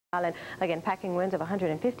Island. Again, packing winds of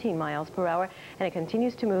 115 miles per hour, and it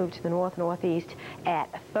continues to move to the north-northeast at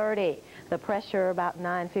 30. The pressure about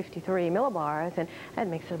 953 millibars, and that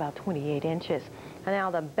makes it about 28 inches. And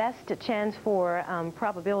now the best chance for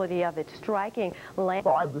probability of it striking land.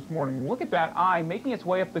 This morning, look at that eye making its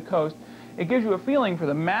way up the coast. It gives you a feeling for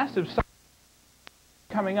the massive sun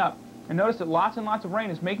coming up. And notice that lots and lots of rain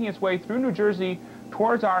is making its way through New Jersey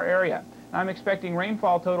towards our area. I'm expecting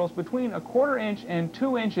rainfall totals between 1/4 inch and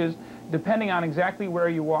 2 inches, depending on exactly where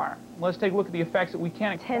you are. Let's take a look at the effects that we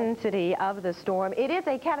can. Intensity of the storm. It is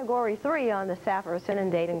a Category 3 on the Safford,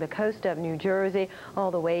 inundating the coast of New Jersey all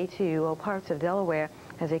the way to parts of Delaware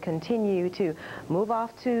as they continue to move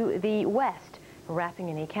off to the west, wrapping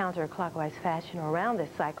in a counterclockwise fashion around this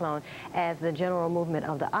cyclone as the general movement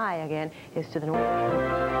of the eye again is to the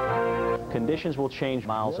north. Conditions will change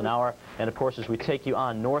miles an hour, and of course as we take you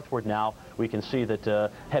on northward now, we can see that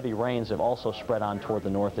heavy rains have also spread on toward the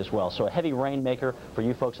north as well. So a heavy rainmaker for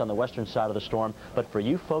you folks on the western side of the storm, but for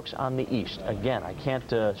you folks on the east, again, I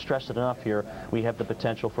can't stress it enough here, we have the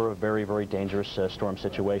potential for a very, very dangerous storm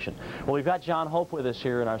situation. Well, we've got John Hope with us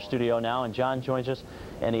here in our studio now, and John joins us.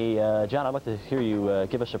 And John, I'd like to hear you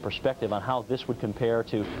give us a perspective on how this would compare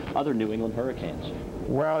to other New England hurricanes.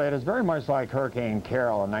 Well, it is very much like Hurricane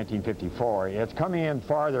Carol in 1954. It's coming in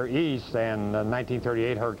farther east than the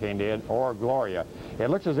 1938 hurricane did, or Gloria. It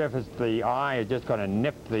looks as if the eye is just going to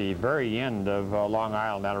nip the very end of Long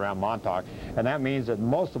Island out around Montauk, and that means that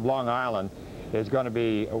most of Long Island is going to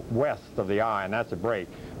be west of the eye, and that's a break.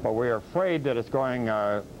 But we're afraid that it's going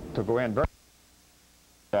to go in very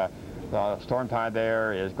the storm tide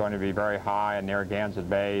there is going to be very high in Narragansett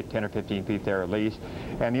Bay, 10 or 15 feet there at least.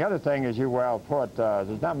 And the other thing, as you well put,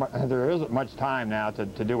 there isn't much time now to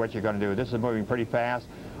do what you're going to do. This is moving pretty fast.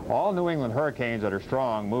 All New England hurricanes that are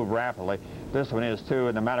strong move rapidly. This one is too,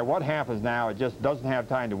 and no matter what happens now, it just doesn't have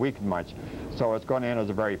time to weaken much. So it's going to end as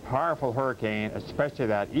a very powerful hurricane, especially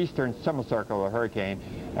that eastern semicircle of the hurricane,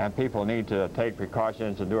 and people need to take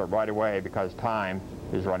precautions and do it right away because time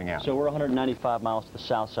is running out. So we're 195 miles to the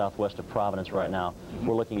south-southwest of Providence right now.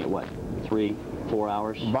 We're looking at what, 3, 4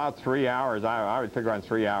 hours? About 3 hours. I would figure on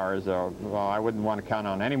 3 hours. Well, I wouldn't want to count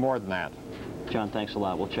on any more than that. John, thanks a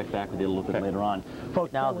lot. We'll check back with you a little bit later on.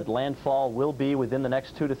 Folks, now the landfall will be within the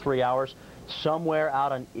next 2 to 3 hours, somewhere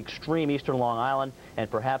out on extreme eastern Long Island, and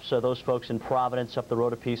perhaps those folks in Providence up the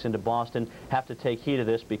road a piece into Boston have to take heed of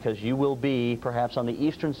this because you will be perhaps on the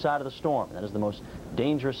eastern side of the storm. That is the most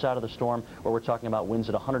dangerous side of the storm, where we're talking about winds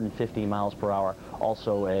at 150 miles per hour.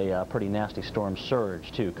 Also a pretty nasty storm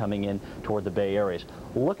surge, too, coming in toward the Bay areas.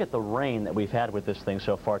 Look at the rain that we've had with this thing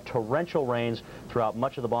so far. Torrential rains throughout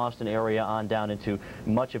much of the Boston area on down into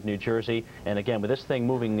much of New Jersey. And again, with this thing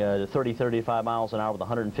moving 30, 35 miles an hour with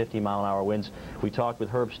 150-mile-an-hour winds, we talked with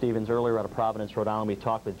Herb Stevens earlier out of Providence, Rhode Island. We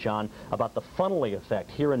talked with John about the funneling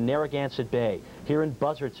effect here in Narragansett Bay, here in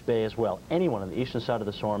Buzzards Bay as well. Anyone on the eastern side of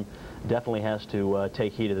the storm definitely has to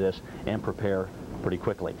take heed of this and prepare pretty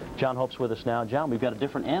quickly. John Hope's with us now. John, we've got a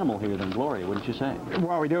different animal here than Gloria, wouldn't you say?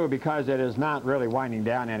 Well, we do, because it is not really winding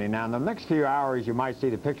down any. Now, in the next few hours, you might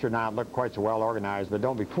see the picture not look quite so well organized, but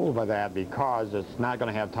don't be fooled by that because it's not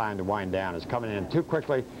going to have time to wind down. It's coming in too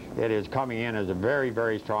quickly. It is coming in as a very,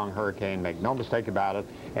 very strong hurricane. Make no mistake about it,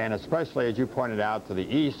 and especially, as you pointed out, to the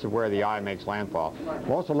east of where the eye makes landfall.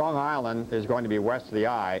 Most of Long Island is going to be west of the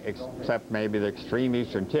eye, except maybe the extreme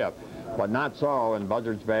eastern tip. But not so in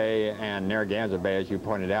Buzzards Bay and Narragansett Bay, as you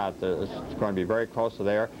pointed out. It's going to be very close to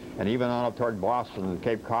there. And even on up toward Boston and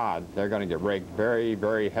Cape Cod, they're going to get raked very,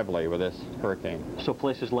 very heavily with this hurricane. So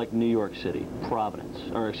places like New York City, Providence,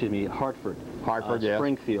 or excuse me, Hartford, yes.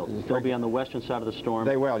 Springfield, they'll be on the western side of the storm.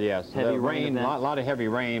 They will, yes. Heavy rain, a lot of heavy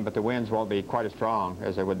rain, but the winds won't be quite as strong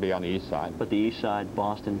as they would be on the east side. But the east side,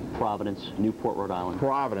 Boston, Providence, Newport, Rhode Island.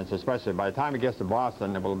 Providence, especially. By the time it gets to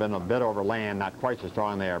Boston, it will have been a bit over land, not quite so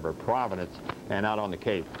strong there, but Providence and out on the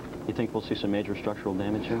Cape. You think we'll see some major structural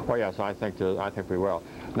damage here? Oh, yes, I think we will.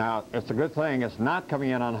 Now, it's a good thing it's not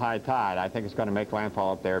coming in on high tide. I think it's going to make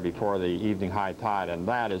landfall up there before the evening high tide, and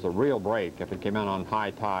that is a real break. If it came in on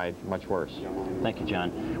high tide, much worse. Thank you,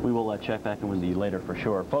 John. We will check back in with you later for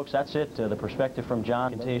sure. Folks, that's it. The perspective from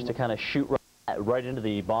John continues to kind of shoot right into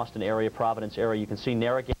the Boston area, Providence area. You can see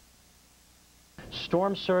Narragansett.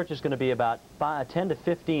 Storm surge is going to be about 10 to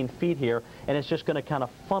 15 feet here, and it's just going to kind of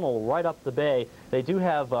funnel right up the bay. They do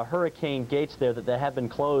have hurricane gates there that have been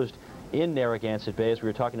closed in Narragansett Bay, as we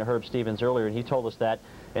were talking to Herb Stevens earlier, and he told us that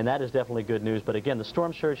and that is definitely good news. But again, the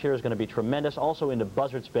storm surge here is going to be tremendous. Also into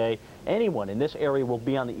Buzzards Bay. Anyone in this area will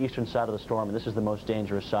be on the eastern side of the storm, and this is the most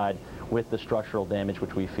dangerous side with the structural damage,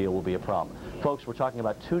 which we feel will be a problem. Folks, we're talking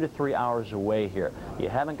about 2 to 3 hours away here. You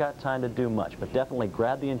haven't got time to do much, but definitely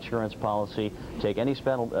grab the insurance policy, take any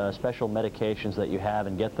special medications that you have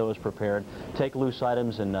and get those prepared. Take loose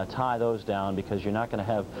items and tie those down, because you're not going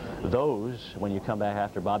to have those when you come back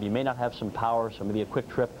after, Bob. You may not have some power, so maybe a quick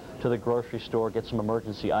trip to the grocery store, get some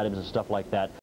emergency items and stuff like that.